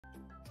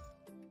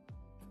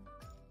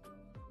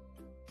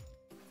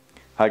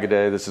Hi, good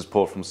day. This is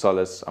Paul from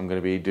Solis. I'm going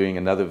to be doing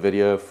another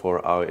video for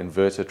our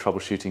inverter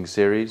troubleshooting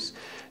series.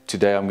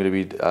 Today I'm going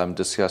to be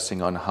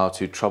discussing on how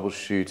to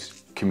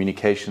troubleshoot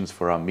communications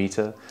for our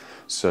meter.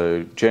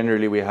 So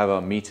generally we have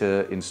our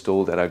meter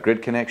installed at our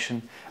grid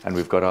connection, and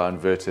we've got our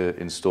inverter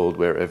installed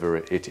wherever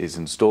it is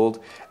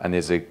installed, and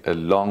there's a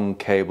long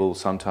cable,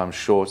 sometimes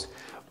short,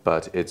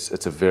 but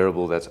it's a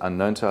variable that's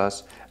unknown to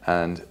us,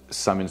 and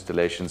some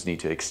installations need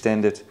to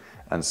extend it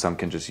and some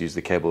can just use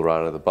the cable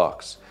right out of the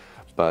box.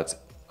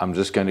 But I'm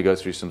just going to go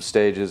through some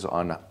stages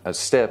on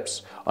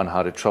steps on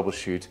how to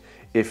troubleshoot.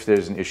 If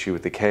there's an issue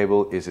with the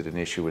cable, is it an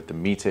issue with the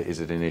meter, is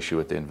it an issue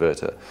with the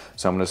inverter?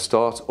 So I'm going to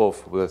start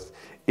off with,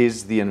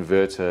 is the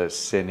inverter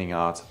sending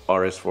out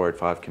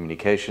RS485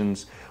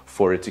 communications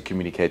for it to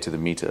communicate to the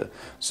meter?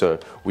 So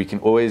we can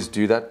always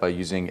do that by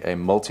using a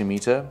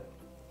multimeter,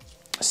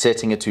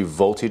 setting it to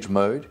voltage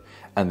mode,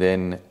 and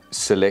then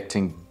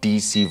selecting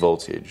DC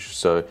voltage.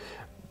 So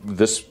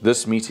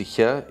this meter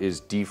here is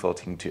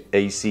defaulting to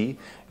AC.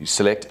 You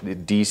select the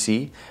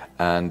DC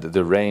and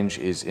the range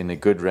is in a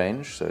good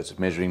range, so it's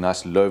measuring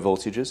nice low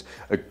voltages.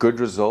 A good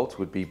result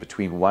would be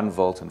between 1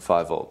 volt and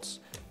 5 volts.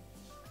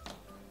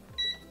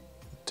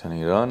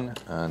 Turning it on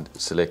and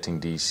selecting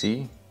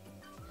DC.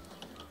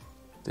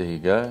 There you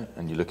go,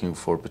 and you're looking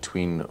for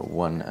between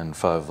 1 and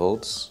 5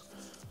 volts.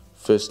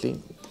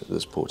 Firstly,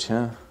 this port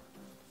here.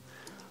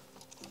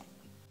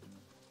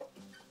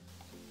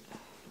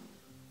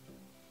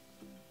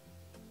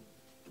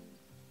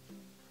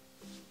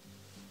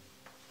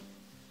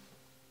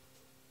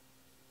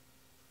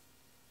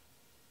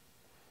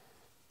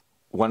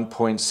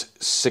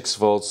 .6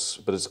 volts,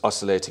 but it's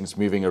oscillating, it's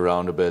moving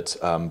around a bit,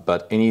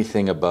 but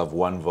anything above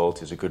 1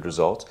 volt is a good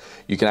result.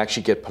 You can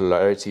actually get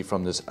polarity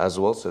from this as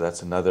well, so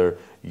that's another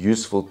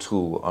useful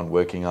tool on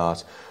working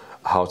out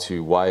how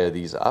to wire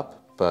these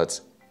up,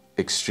 but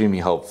extremely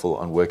helpful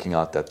on working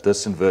out that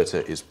this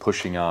inverter is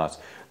pushing out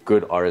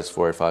good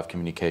RS485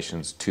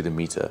 communications to the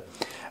meter.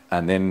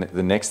 And then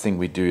the next thing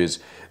we do is,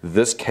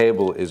 this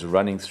cable is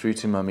running through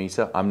to my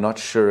meter. I'm not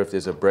sure if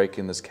there's a break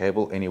in this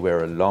cable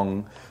anywhere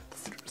along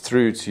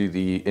through to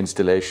the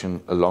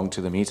installation along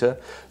to the meter,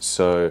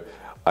 so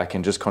I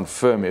can just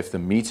confirm if the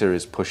meter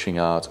is pushing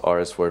out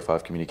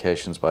RS485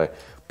 communications by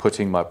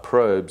putting my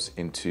probes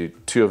into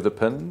 2 of the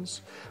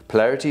pins.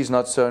 Polarity is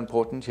not so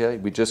important here,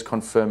 we're just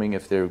confirming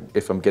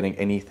if I'm getting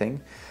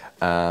anything,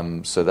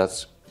 so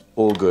that's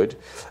all good.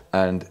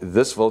 And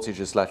this voltage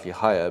is slightly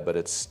higher, but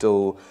it's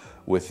still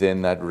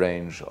within that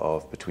range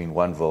of between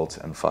 1 volt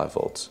and 5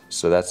 volts.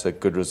 So that's a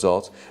good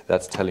result.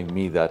 That's telling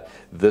me that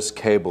this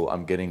cable,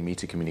 I'm getting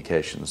meter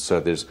communications. So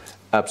there's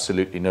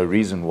absolutely no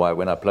reason why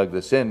when I plug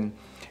this in,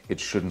 it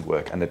shouldn't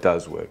work, and it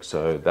does work.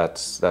 So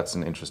that's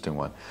an interesting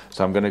one.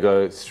 So I'm going to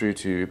go through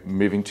to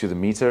moving to the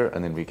meter,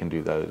 and then we can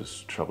do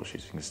those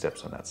troubleshooting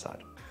steps on that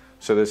side.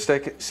 So the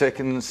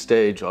second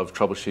stage of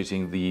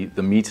troubleshooting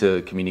the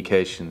meter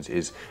communications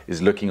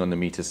is looking on the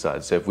meter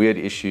side. So if we had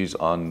issues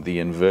on the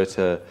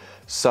inverter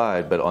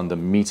side, but on the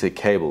meter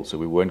cable, so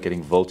we weren't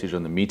getting voltage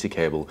on the meter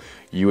cable,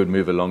 you would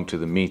move along to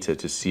the meter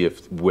to see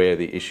where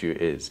the issue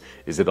is.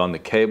 Is it on the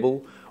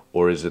cable,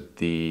 or is it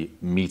the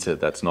meter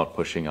that's not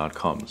pushing out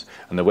comms?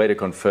 And the way to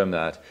confirm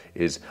that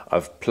is,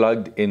 I've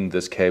plugged in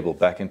this cable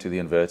back into the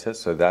inverter,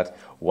 so that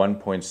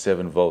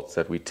 1.7 volts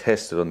that we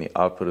tested on the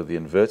output of the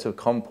inverter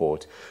COM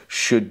port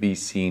should be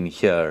seen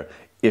here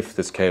if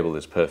this cable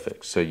is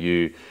perfect. So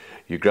you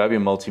grab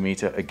your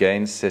multimeter,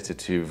 again set it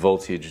to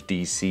voltage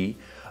DC,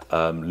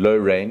 low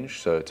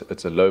range, so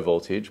it's a low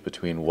voltage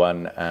between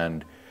 1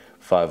 and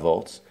 5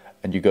 volts,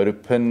 and you go to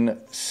pin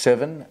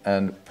 7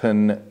 and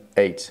pin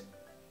 8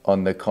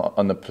 on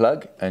the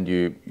plug, and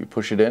you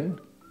push it in,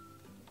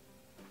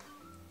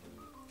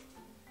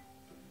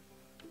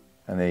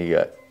 and there you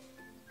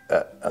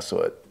go. I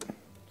saw it.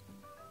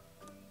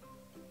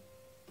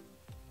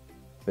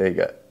 There you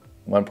go,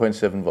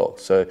 1.7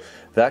 volts. So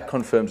that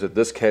confirms that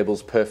this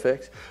cable's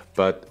perfect,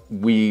 but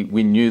we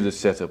knew the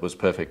setup was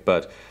perfect.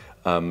 But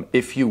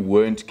if you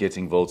weren't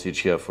getting voltage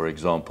here, for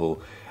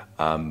example,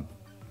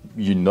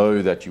 you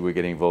know that you were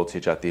getting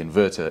voltage at the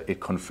inverter, it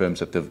confirms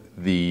that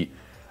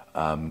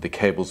the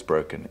cable's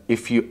broken.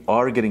 If you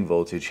are getting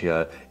voltage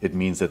here, it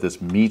means that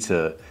this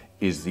meter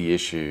is the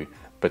issue,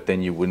 but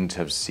then you wouldn't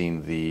have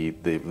seen the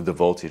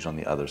voltage on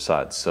the other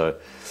side. So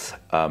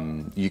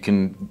you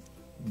can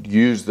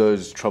use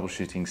those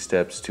troubleshooting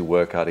steps to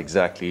work out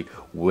exactly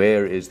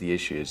where is the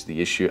issue. Is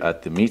the issue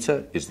at the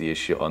meter? Is the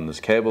issue on this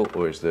cable?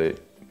 Or is the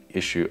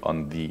issue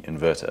on the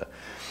inverter?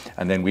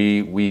 And then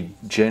we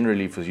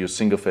generally, for your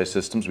single phase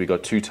systems, we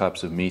got 2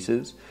 types of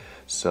meters.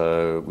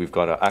 So we've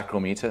got our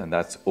acrometer, and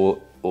that's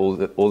all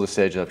the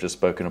stage I've just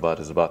spoken about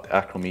is about the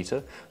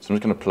acrometer. So I'm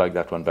just going to plug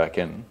that one back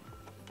in.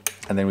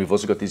 And then we've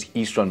also got these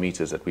e-stron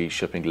meters that we're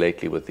shipping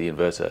lately with the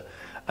inverter.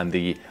 And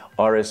the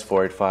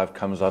RS485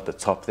 comes out the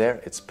top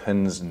there. It's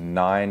pins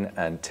 9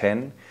 and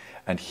 10.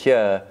 And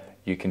here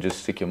you can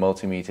just stick your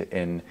multimeter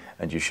in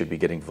and you should be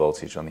getting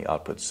voltage on the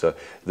output. So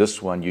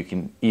this one, you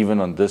can, even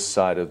on this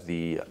side of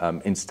the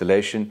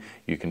installation,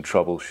 you can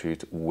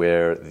troubleshoot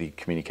where the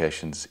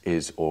communications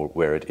is or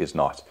where it is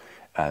not.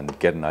 and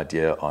get an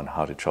idea on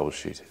how to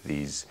troubleshoot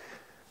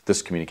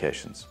this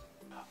communications.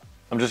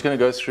 I'm just going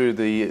to go through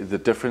the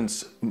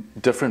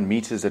different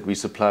meters that we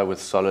supply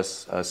with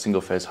Solis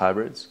single-phase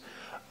hybrids.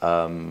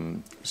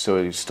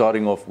 So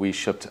starting off, we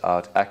shipped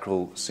out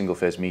Acral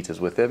single-phase meters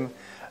with them,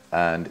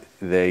 and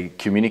they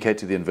communicate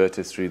to the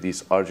inverter through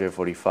these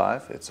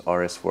RJ45, it's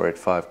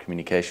RS485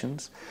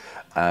 communications.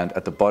 And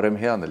at the bottom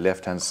here on the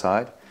left-hand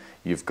side,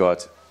 you've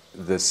got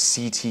the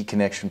CT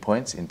connection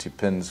points into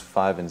pins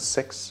 5 and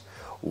 6,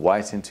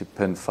 white into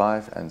pin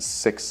 5, and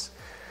 6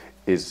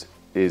 is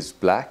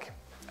black.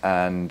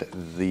 And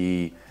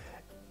the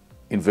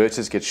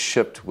inverters get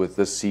shipped with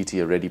this CT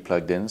already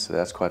plugged in, so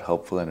that's quite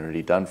helpful and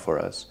already done for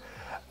us.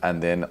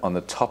 And then on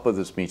the top of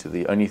this meter,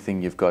 the only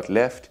thing you've got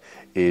left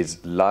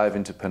is live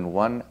into pin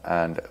 1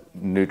 and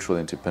neutral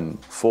into pin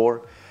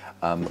 4.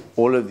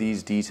 All of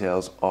these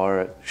details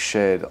are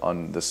shared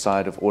on the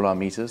side of all our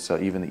meters, so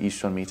even the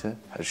Eastron meter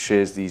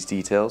shares these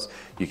details.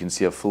 You can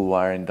see a full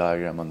wiring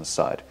diagram on the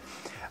side.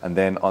 And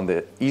then on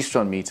the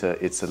Eastron meter,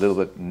 it's a little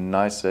bit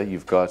nicer.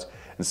 You've got,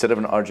 instead of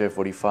an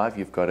RJ45,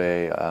 you've got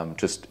a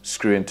just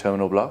screw-in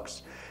terminal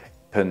blocks,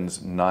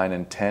 pins 9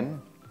 and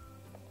 10.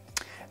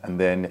 And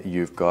then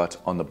you've got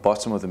on the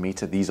bottom of the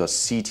meter, these are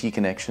CT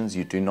connections.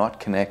 You do not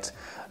connect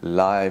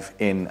live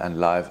in and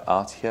live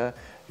out here.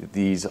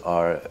 These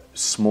are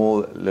small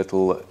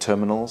little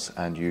terminals,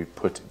 and you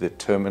put the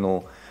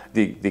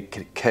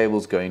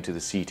cables going to the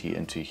CT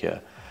into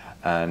here.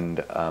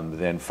 And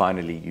then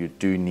finally, you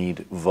do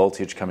need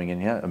voltage coming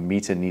in here. A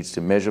meter needs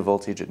to measure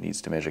voltage, it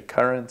needs to measure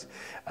current,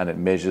 and it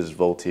measures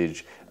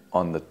voltage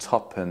on the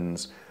top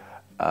pins,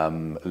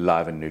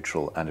 live and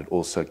neutral, and it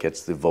also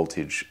gets the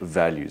voltage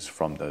values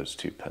from those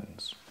two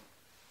pins.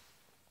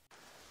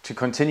 To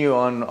continue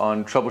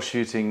on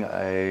troubleshooting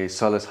a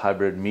Solis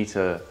hybrid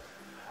meter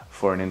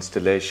for an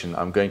installation,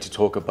 I'm going to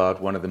talk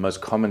about one of the most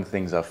common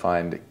things I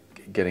find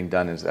getting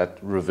done is that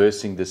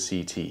reversing the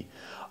CT.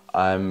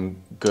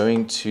 I'm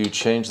going to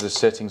change the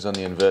settings on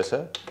the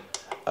inverter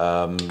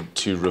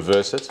to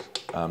reverse it.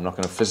 I'm not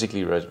going to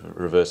physically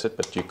reverse it,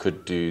 but you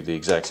could do the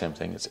exact same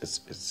thing.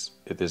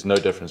 There's no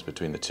difference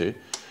between the two.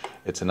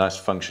 It's a nice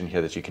function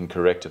here that you can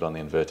correct it on the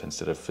inverter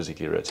instead of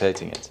physically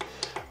rotating it.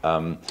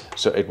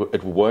 So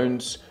it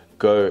won't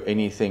go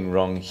anything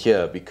wrong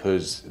here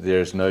because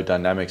there's no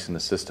dynamics in the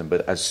system.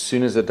 But as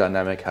soon as the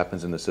dynamic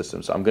happens in the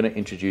system, so I'm going to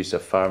introduce a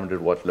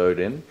 500 watt load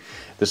in.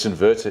 This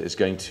inverter is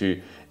going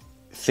to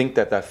think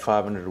that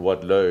 500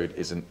 watt load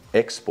is an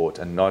export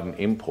and not an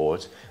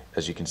import.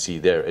 As you can see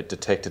there, it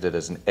detected it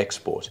as an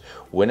export.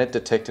 When it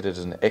detected it as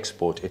an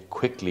export, it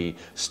quickly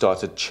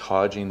started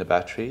charging the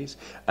batteries,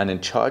 and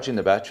in charging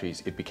the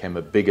batteries, it became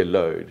a bigger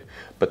load,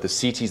 but the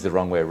CT is the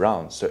wrong way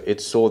around. So it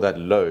saw that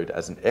load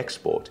as an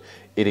export.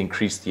 It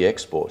increased the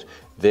export.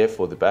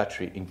 Therefore, the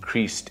battery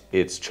increased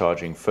its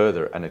charging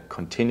further, and it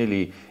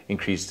continually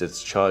increased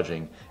its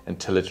charging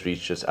until it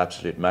reached its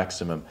absolute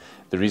maximum.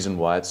 The reason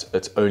why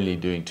it's only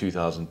doing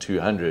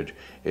 2,200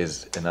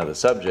 is another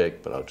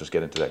subject, but I'll just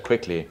get into that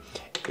quickly.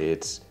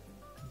 It's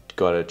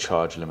got a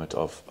charge limit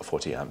of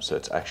 40 amps, so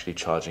it's actually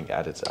charging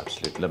at its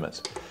absolute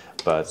limit.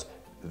 But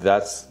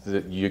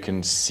you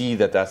can see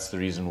that that's the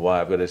reason why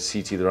I've got a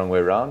CT the wrong way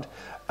around.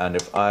 And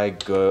if I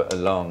go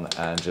along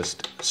and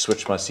just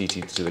switch my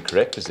CT to the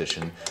correct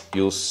position,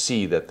 you'll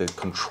see that the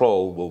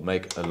control will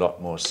make a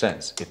lot more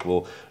sense. It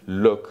will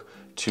look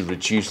to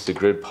reduce the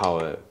grid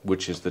power,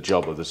 which is the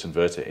job of this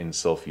inverter in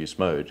self-use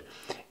mode.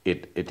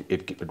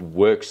 It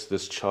works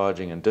this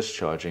charging and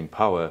discharging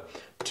power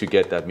to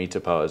get that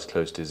meter power as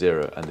close to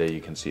zero. And there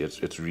you can see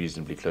it's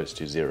reasonably close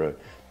to zero,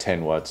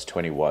 10 watts,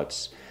 20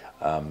 watts,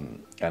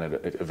 and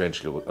it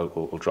eventually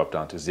will drop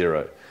down to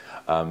zero.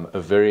 A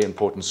very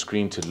important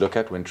screen to look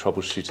at when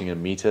troubleshooting a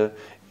meter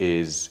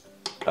is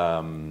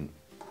in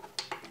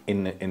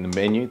the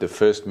menu, the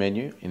first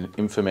menu, in the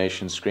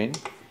information screen.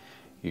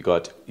 You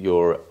got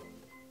your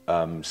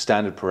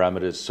standard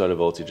parameters, solar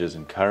voltages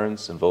and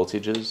currents and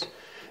voltages.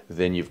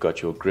 Then you've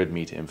got your grid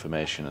meter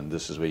information, and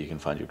this is where you can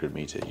find your grid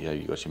meter.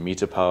 You've got your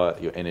meter power,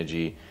 your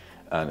energy,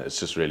 and it's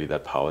just really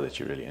that power that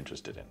you're really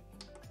interested in.